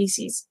vector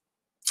species.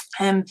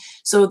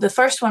 So the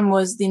first one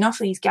was the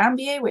Anopheles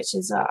gambiae, which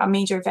is a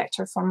major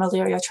vector for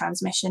malaria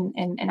transmission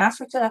in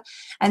Africa,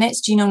 and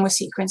its genome was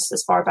sequenced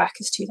as far back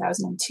as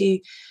 2002.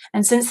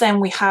 And since then,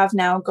 we have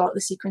now got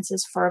the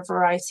sequences for a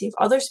variety of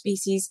other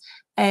species.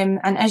 And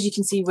as you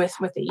can see with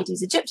the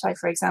Aedes aegypti,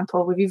 for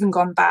example, we've even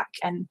gone back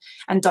and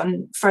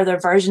done further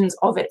versions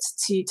of it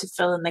to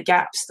fill in the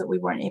gaps that we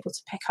weren't able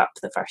to pick up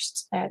the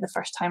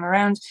first time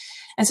around.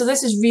 And so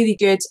this is really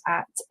good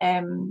at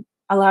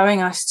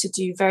allowing us to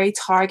do very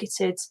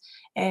targeted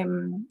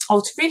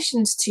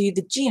alterations to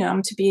the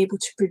genome to be able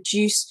to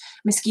produce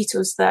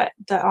mosquitoes that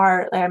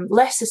are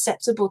less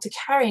susceptible to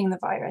carrying the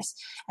virus.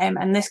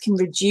 And this can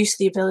reduce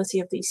the ability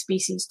of these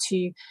species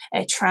to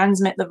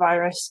transmit the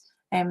virus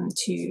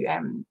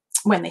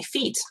when they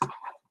feed.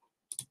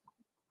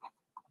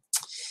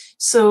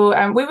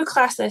 So we would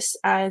class this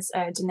as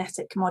a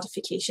genetic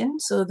modification.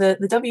 So the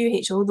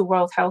WHO, the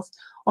World Health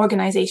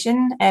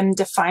Organization,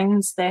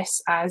 defines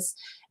this as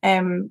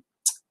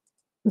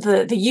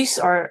the use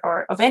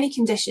or of any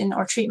condition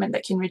or treatment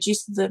that can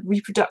reduce the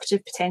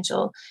reproductive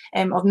potential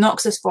of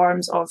noxious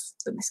forms of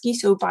the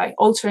mosquito by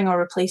altering or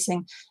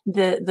replacing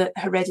the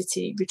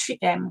hereditary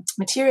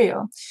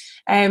material.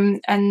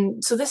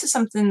 And so this is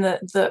something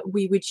that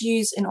we would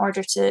use in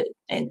order to,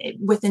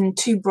 within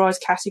two broad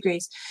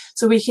categories.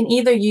 So we can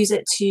either use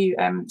it to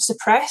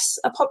suppress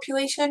a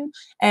population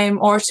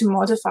or to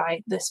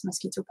modify this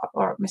mosquito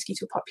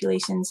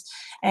populations.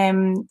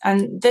 And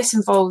this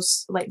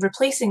involves like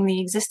replacing the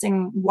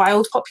existing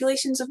wild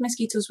populations of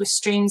mosquitoes with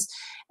strains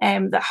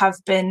that have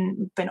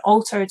been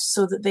altered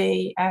so that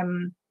they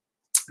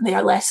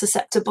are less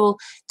susceptible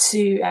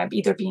to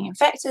either being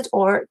infected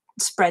or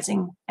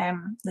spreading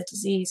the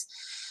disease.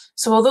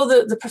 So although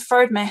the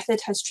preferred method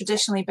has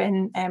traditionally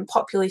been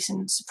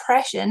population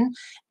suppression,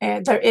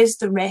 there is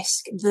the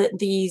risk that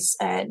these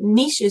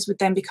niches would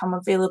then become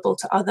available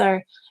to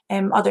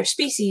other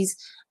species,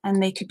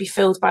 and they could be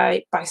filled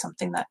by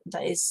something that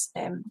is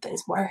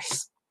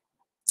worse.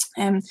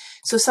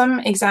 So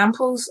some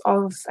examples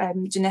of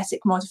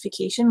genetic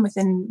modification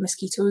within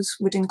mosquitoes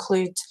would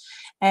include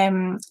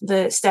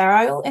the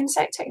sterile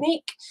insect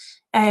technique,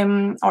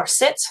 or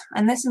SIT,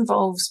 and this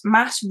involves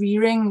mass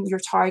rearing your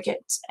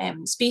target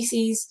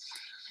species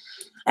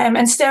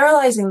and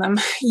sterilizing them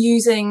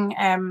using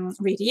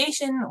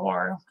radiation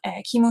or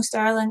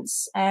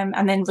chemostimulants,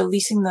 and then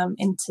releasing them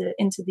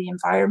into the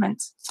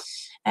environment.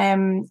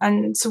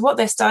 And so what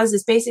this does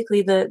is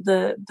basically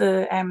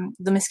the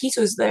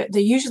mosquitoes, they're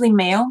usually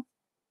male,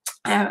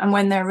 and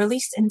when they're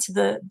released into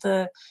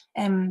the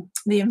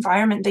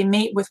environment, they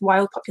mate with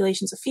wild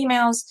populations of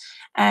females,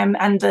 and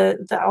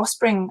the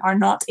offspring are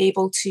not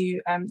able to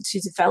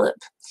develop,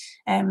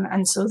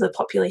 and so the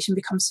population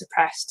becomes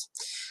suppressed.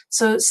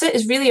 So SIT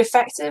is really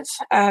effective,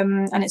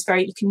 and it's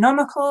very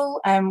economical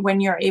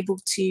when you're able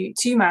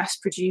to mass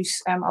produce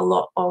a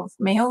lot of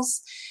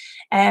males.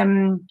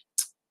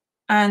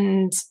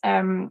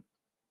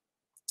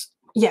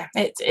 Yeah,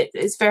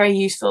 it's very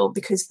useful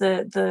because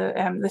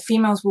the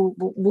females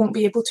won't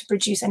be able to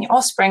produce any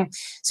offspring,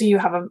 so you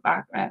have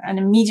an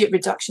immediate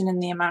reduction in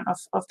the amount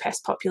of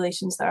pest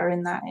populations that are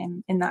in that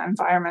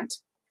environment.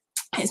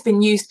 It's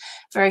been used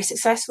very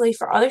successfully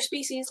for other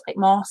species like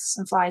moths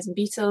and flies and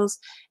beetles.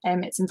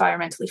 It's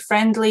environmentally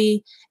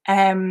friendly,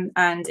 and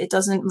it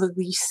doesn't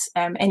release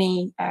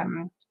any.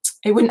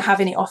 It wouldn't have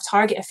any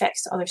off-target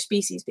effects to other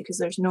species because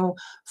there's no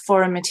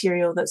foreign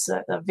material that's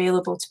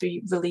available to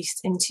be released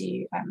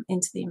into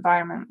the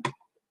environment.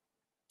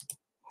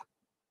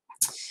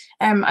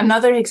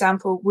 Another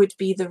example would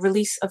be the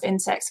release of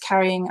insects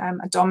carrying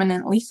a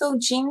dominant lethal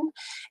gene.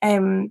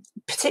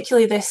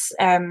 Particularly this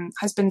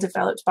has been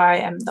developed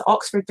by the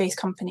Oxford-based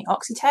company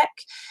Oxitec,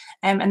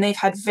 and they've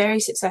had very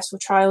successful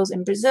trials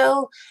in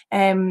Brazil,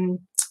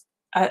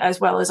 as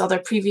well as other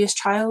previous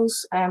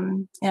trials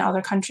in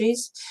other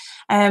countries.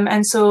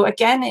 And so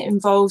again, it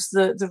involves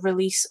the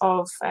release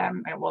of,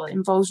 it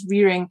involves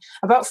rearing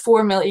about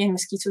 4 million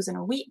mosquitoes in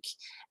a week,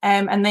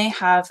 and they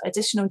have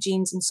additional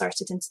genes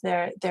inserted into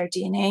their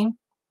DNA.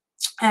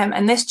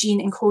 And this gene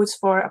encodes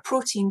for a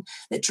protein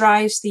that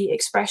drives the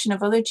expression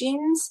of other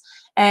genes,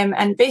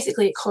 and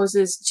basically it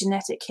causes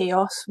genetic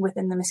chaos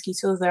within the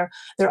mosquito. They're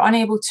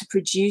unable to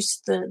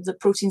produce the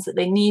proteins that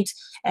they need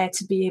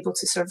to be able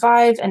to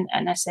survive,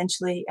 and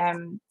essentially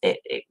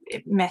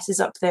it messes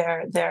up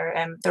their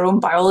own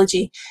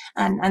biology,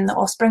 and the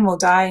offspring will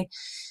die.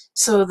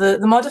 So the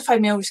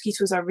modified male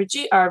mosquitoes are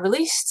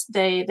released,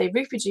 they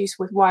reproduce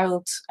with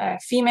wild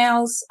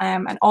females,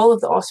 and all of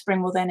the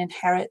offspring will then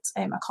inherit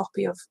a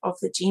copy of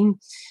the gene,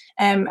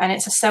 and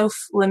it's a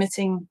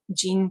self-limiting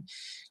gene.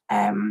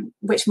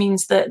 which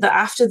means that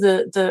after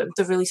the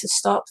releases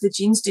stop, the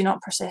genes do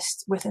not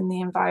persist within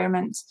the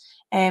environment.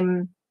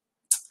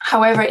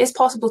 However, it is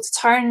possible to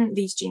turn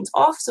these genes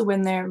off. So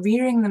when they're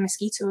rearing the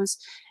mosquitoes,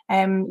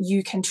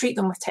 you can treat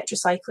them with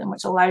tetracycline,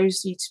 which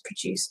allows you to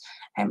produce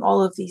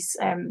all of these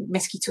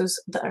mosquitoes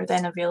that are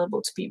then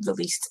available to be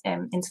released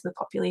into the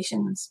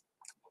populations.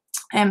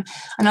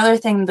 Another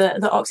thing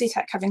that the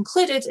Oxitec have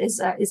included is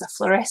a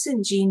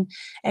fluorescent gene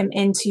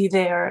into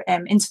their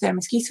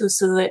mosquitoes,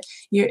 so that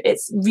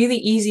it's really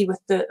easy with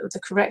the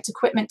correct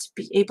equipment to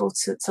be able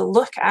to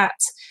look at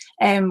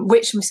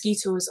which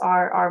mosquitoes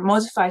are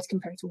modified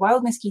compared to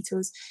wild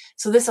mosquitoes.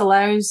 So this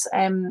allows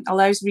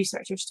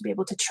researchers to be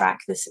able to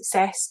track the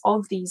success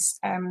of these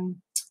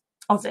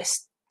of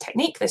this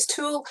technique, this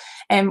tool,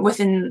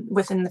 within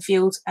the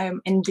field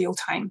in real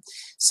time.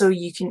 So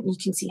you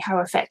can see how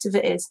effective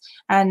it is.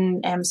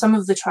 And some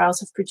of the trials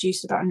have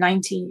produced about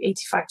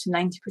 85 to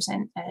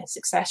 90%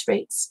 success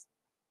rates.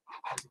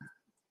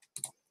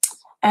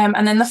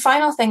 And then the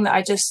final thing that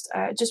I just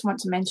want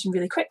to mention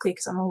really quickly,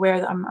 because I'm aware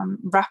that I'm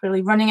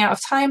rapidly running out of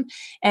time,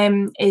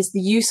 is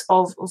the use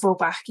of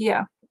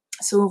Wolbachia.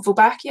 So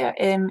Wolbachia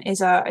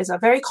is a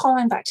very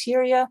common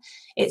bacteria.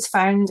 It's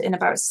found in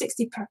about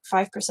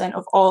 65%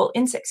 of all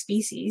insect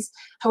species.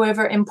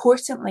 However,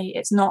 importantly,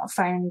 it's not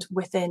found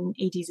within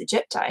Aedes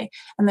aegypti.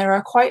 And there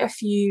are quite a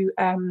few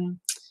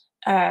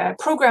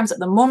programs at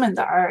the moment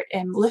that are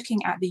looking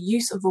at the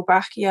use of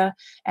Wolbachia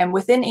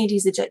within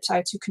Aedes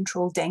aegypti to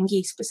control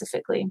dengue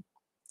specifically.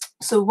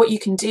 So what you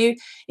can do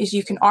is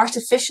you can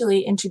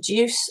artificially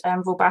introduce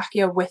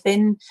Wolbachia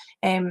within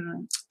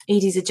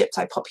Aedes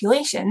aegypti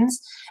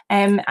populations,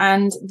 and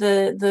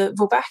the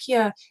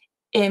Wolbachia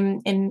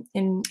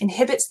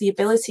inhibits the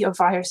ability of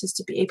viruses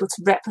to be able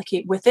to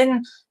replicate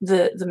within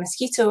the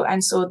mosquito,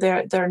 and so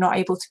they're not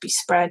able to be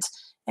spread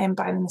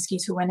by the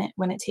mosquito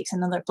when it takes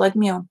another blood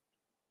meal.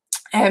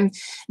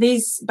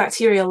 These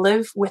bacteria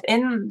live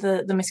within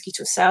the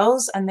mosquito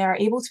cells, and they're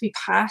able to be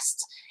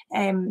passed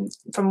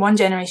from one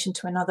generation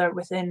to another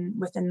within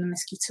the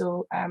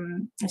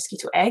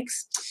mosquito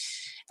eggs.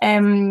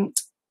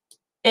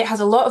 It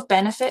has a lot of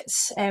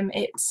benefits.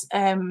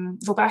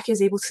 Wolbachia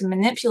is able to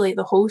manipulate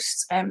the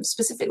host,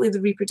 specifically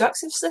the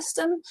reproductive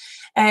system,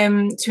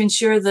 to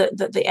ensure that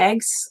the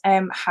eggs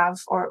have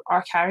or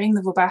are carrying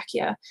the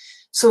Wolbachia.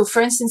 So,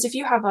 for instance, if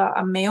you have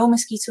a male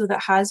mosquito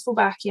that has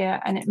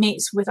Wolbachia and it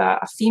mates with a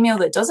female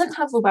that doesn't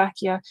have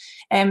Wolbachia,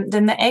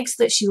 then the eggs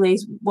that she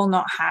lays will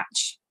not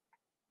hatch.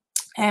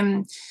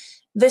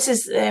 This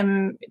is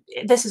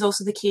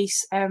also the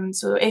case.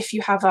 So if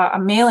you have a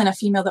male and a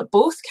female that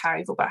both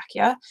carry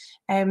Wolbachia,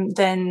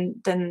 then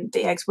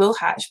the eggs will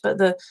hatch. But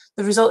the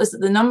result is that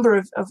the number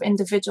of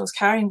individuals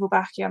carrying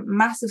Wolbachia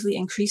massively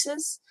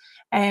increases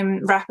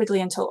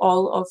rapidly until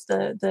all of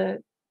the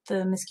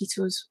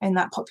mosquitoes in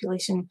that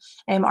population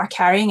are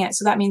carrying it.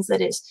 So that means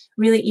that it's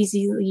really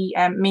easily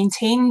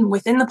maintained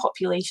within the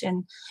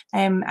population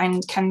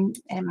and can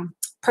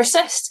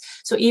persist.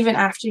 So even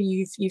after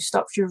you've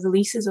stopped your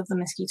releases of the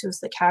mosquitoes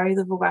that carry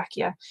the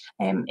Wolbachia,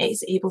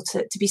 it's able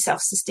to be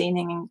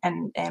self-sustaining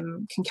and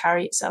can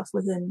carry itself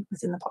within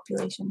the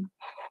population.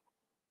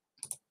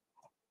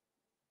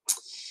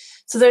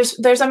 So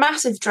there's a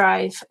massive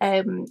drive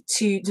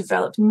to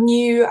develop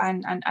new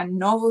and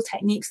novel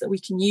techniques that we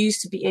can use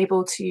to be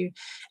able to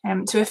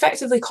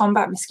effectively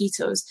combat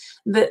mosquitoes.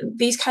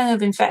 These kind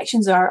of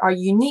infections are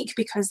unique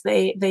because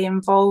they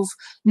involve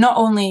not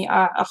only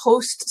a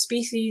host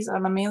species, a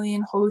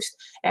mammalian host,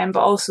 but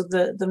also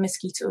the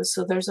mosquitoes.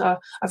 So there's a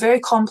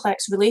very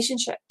complex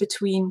relationship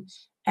between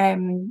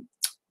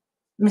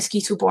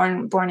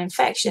mosquito-borne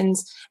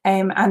infections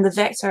and the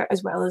vector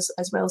as well as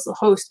the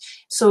host.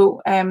 So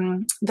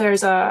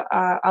there's a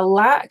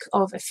lack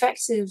of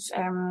effective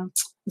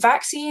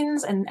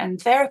vaccines and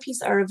therapies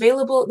that are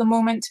available at the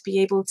moment to be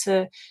able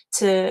to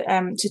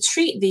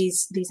treat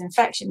these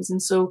infections.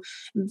 And so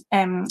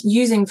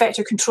using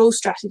vector control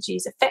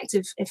strategies,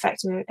 effective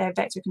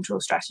vector control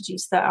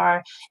strategies that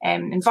are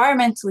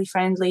environmentally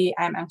friendly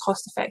and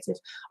cost effective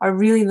are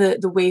really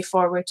the way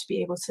forward to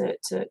be able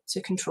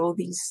to control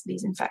these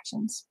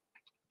infections.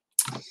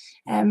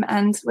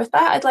 And with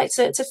that, I'd like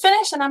to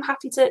finish, and I'm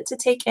happy to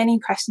take any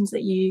questions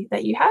that you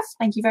have.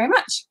 Thank you very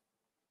much.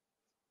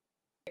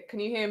 Can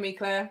you hear me,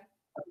 Claire?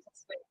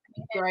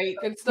 Great,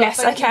 good stuff. Yes,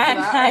 I can.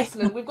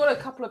 Excellent. We've got a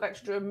couple of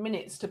extra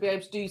minutes to be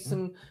able to do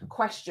some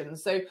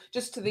questions. So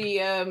just to the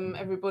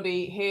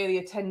everybody here,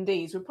 the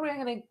attendees, we're probably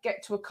going to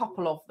get to a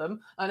couple of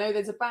them. I know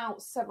there's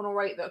about 7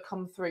 or 8 that have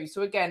come through.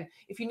 So again,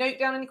 if you note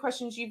down any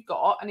questions you've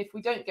got, and if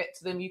we don't get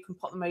to them, you can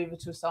pop them over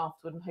to us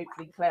afterward, and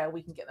hopefully, Claire,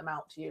 we can get them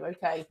out to you.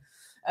 Okay.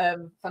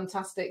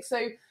 Fantastic.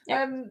 So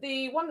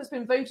the one that's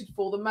been voted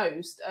for the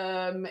most,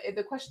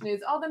 the question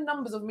is, are the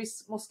numbers of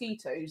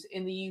mosquitoes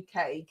in the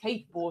UK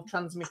capable of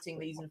transmitting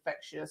these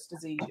infectious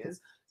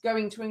diseases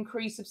going to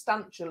increase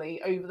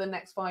substantially over the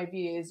next 5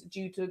 years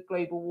due to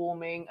global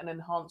warming and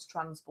enhanced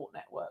transport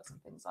networks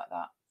and things like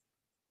that?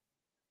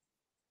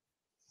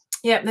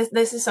 Yeah,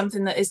 this is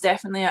something that is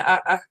definitely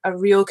a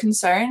real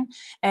concern.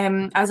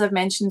 As I've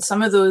mentioned,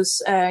 some of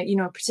those,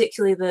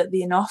 particularly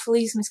the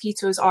Anopheles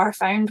mosquitoes are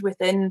found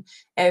within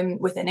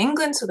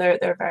England, so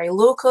they're very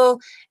local.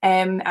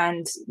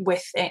 And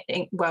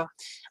well,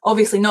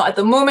 obviously not at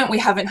the moment. We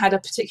haven't had a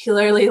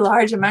particularly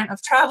large amount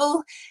of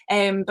travel,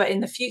 but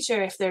in the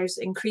future, if there's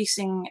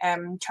increasing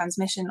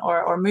transmission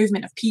or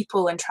movement of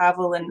people and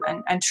travel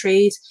and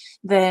trade,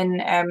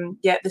 then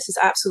yeah, this is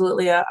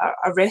absolutely a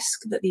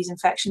risk that these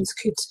infections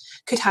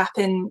could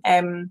happen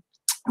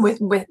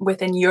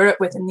within Europe,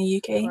 within the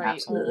UK. Great.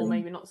 Absolutely. Or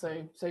maybe not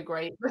so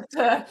great,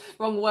 but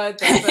wrong word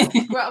there. But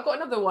well, I've got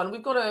another one.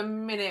 We've got a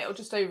minute or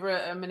just over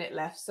a minute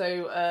left,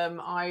 so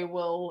I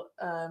will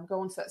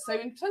go on to that. So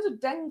in terms of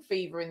dengue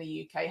fever in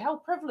the UK, how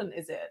prevalent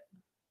is it?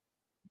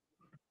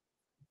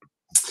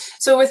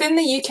 So within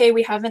the UK,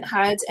 we haven't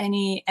had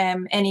any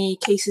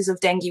cases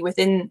of dengue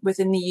within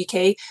the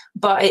UK,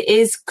 but it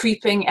is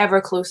creeping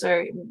ever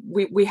closer.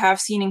 We have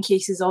seen in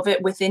cases of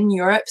it within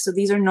Europe. So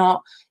these are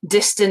not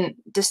distant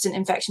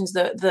infections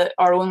that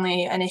are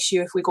only an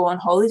issue if we go on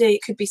holiday.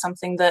 It could be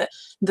something that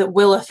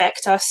will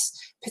affect us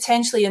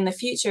potentially in the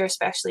future,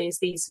 especially as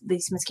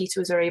these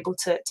mosquitoes are able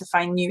to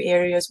find new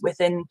areas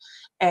within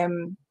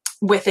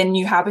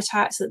new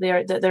habitats that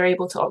they're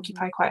able to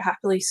occupy quite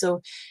happily.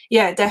 So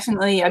yeah,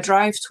 definitely a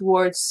drive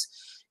towards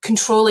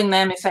controlling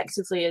them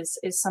effectively is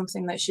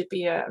something that should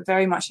be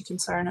very much a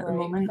concern at the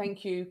moment.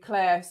 Thank you,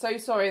 Claire. So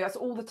sorry, that's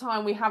all the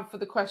time we have for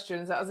the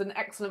questions. That was an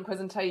excellent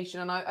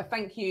presentation, and I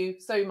thank you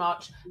so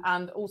much,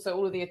 and also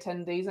all of the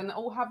attendees, and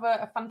all have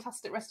a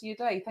fantastic rest of your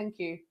day. Thank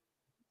you.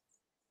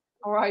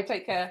 All right,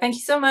 take care. Thank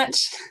you so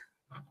much.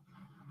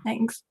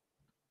 Thanks.